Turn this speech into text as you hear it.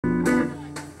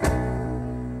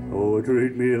Oh,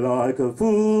 treat me like a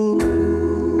fool.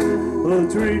 Oh,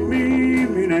 treat me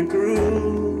mean and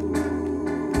cruel.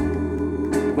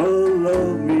 But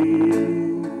love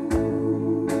me.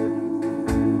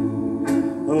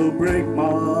 Oh, break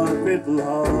my fiddle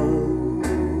heart.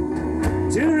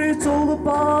 Tear it all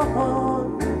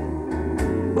apart.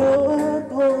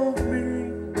 But love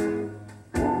me.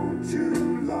 Won't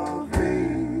you love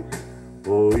me?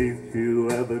 Oh, if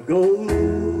you ever go,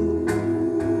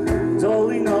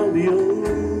 darling, I'll be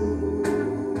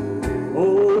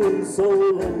oh, so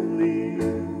lonely.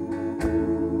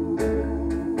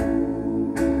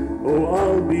 Oh,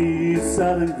 I'll be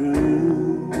sad and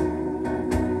blue,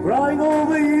 crying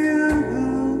over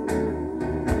you,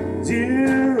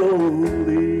 dear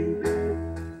only.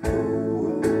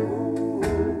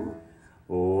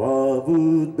 Oh, I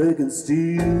would beg and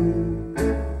steal,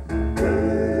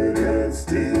 Beg and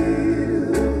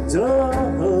steal,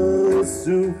 just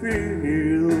to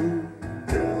feel,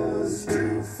 just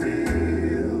to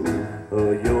feel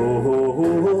your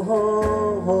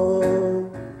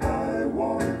heart, I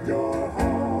want your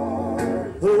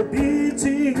heart,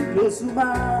 beating close to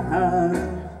mine.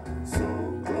 so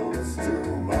close to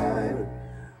mine.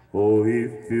 Oh,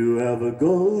 if you ever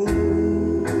go,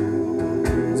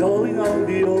 darling, I'll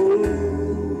be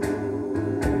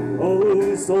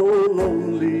oh, so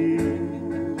lonely.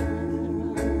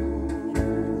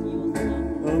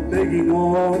 Begging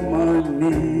on my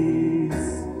knees.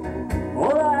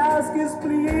 All I ask is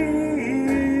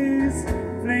please,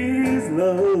 please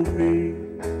love me.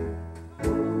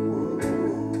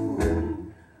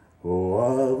 Oh,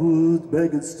 I would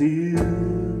beg and steal,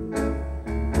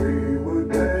 We would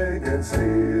beg and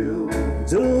steal,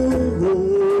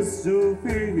 just to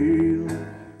feel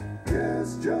yes,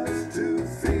 just to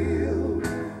feel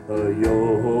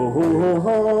your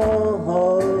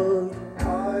heart,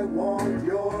 I want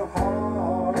your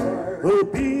heart,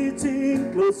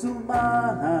 beating close to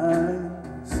mine.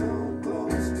 so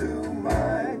close to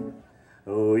mine.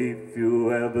 Oh, if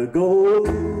you ever go,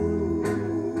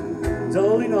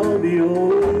 darling, I'll be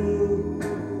oh,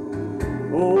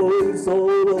 so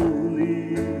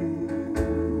lonely.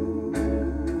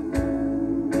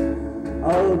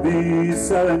 I'll be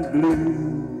sad and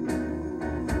blue,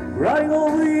 crying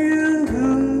over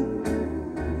you,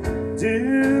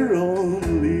 dear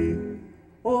only.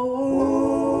 Oh,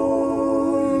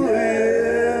 yeah.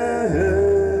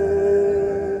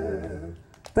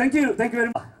 Thank you very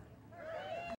much.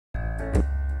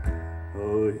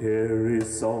 Her hair is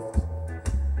soft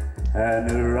and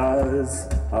her eyes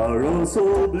are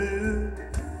also blue.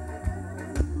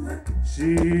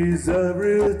 She's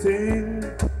everything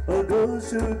a girl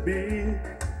should be,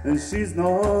 and she's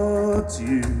not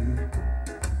you.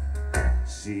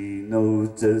 She knows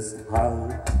just how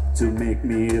to make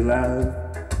me laugh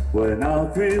when I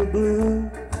feel blue.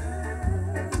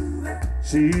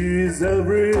 She's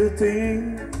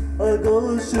everything a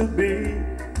girl should be,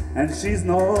 and she's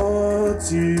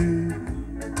not you.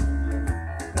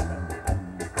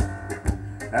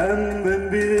 And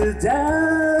when we're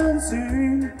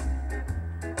dancing,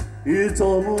 it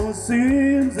almost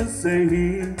seems the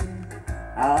same.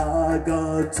 I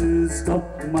got to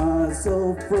stop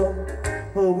myself from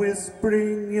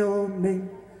whispering your name.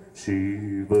 She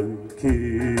even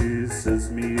kisses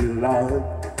me like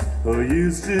I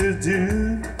used to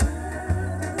do,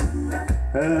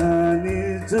 and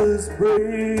it's just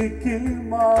breaking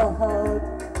my heart,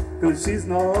 'cause she's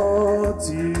not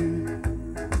you.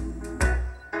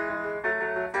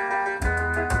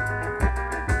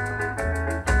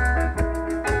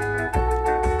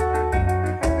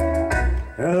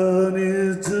 And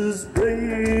it's just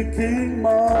breaking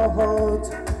my heart,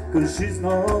 'cause she's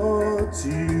not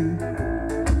you.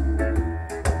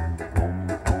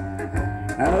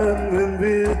 And when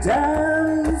we're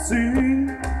dancing,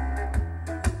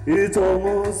 it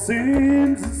almost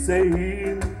seems the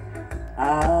same.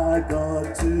 I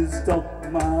got to stop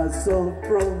myself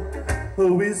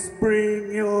from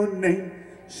whispering your name.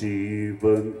 She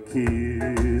even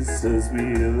kisses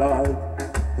me like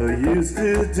I used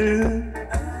to do,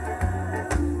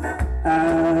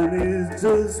 and it's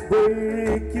just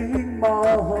breaking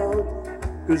my heart,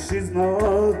 'cause she's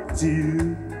not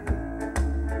you.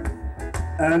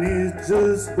 And it's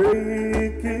just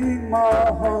breaking my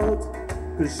heart,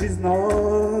 'cause she's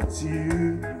not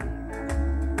you.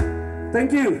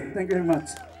 Thank you very much.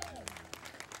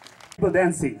 People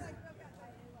dancing.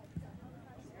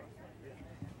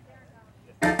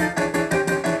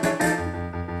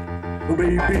 Oh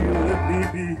baby, let me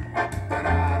be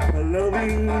a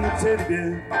loving teddy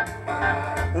bear.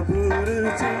 I put a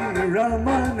chain around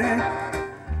my neck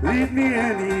Lead me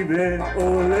anywhere,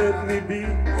 oh let me be,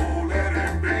 Oh, let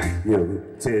him be. your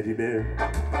teddy bear.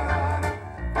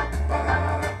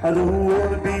 I don't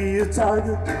wanna be a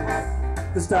tiger,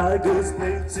 'cause tigers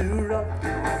play too rough.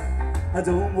 I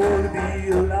don't wanna be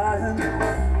a lion,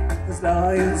 'cause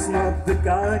lion's not the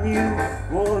kind you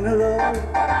wanna love.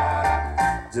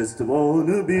 Just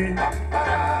wanna be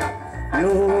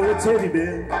your teddy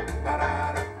bear.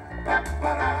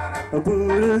 I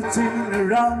put a chain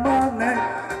around my neck,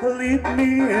 lead me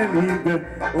anywhere,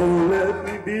 oh let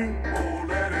me be, Oh,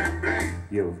 let him be.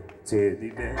 your teddy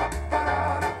bear.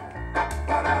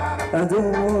 I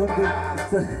don't want to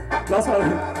lost my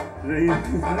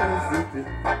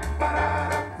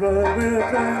run with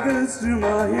fingers to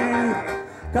my head,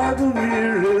 got the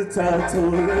mirror tight, oh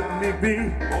let me be,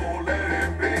 Oh, let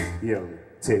him be. your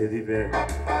teddy bear.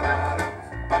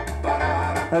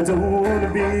 I don't wanna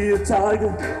be a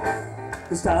tiger,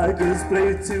 'cause tigers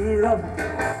play too rough.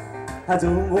 I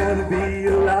don't wanna be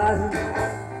a lion,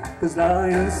 'cause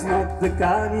lion's not the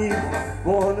kind you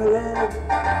wanna love.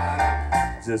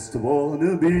 Just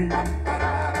wanna be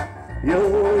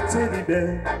your teddy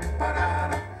bear.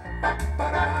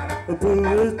 Put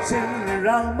a chain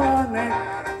around my neck,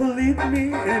 lead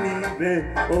me anywhere,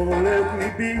 oh let me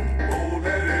be, Oh,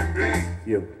 let him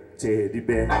be. your teddy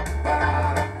bear.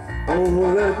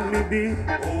 Oh let me be,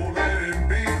 Oh, let him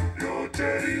be. Your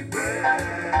teddy bear.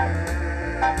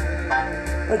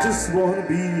 I just wanna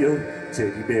be your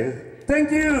teddy bear.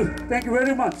 Thank you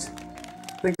very much.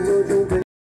 Thank you.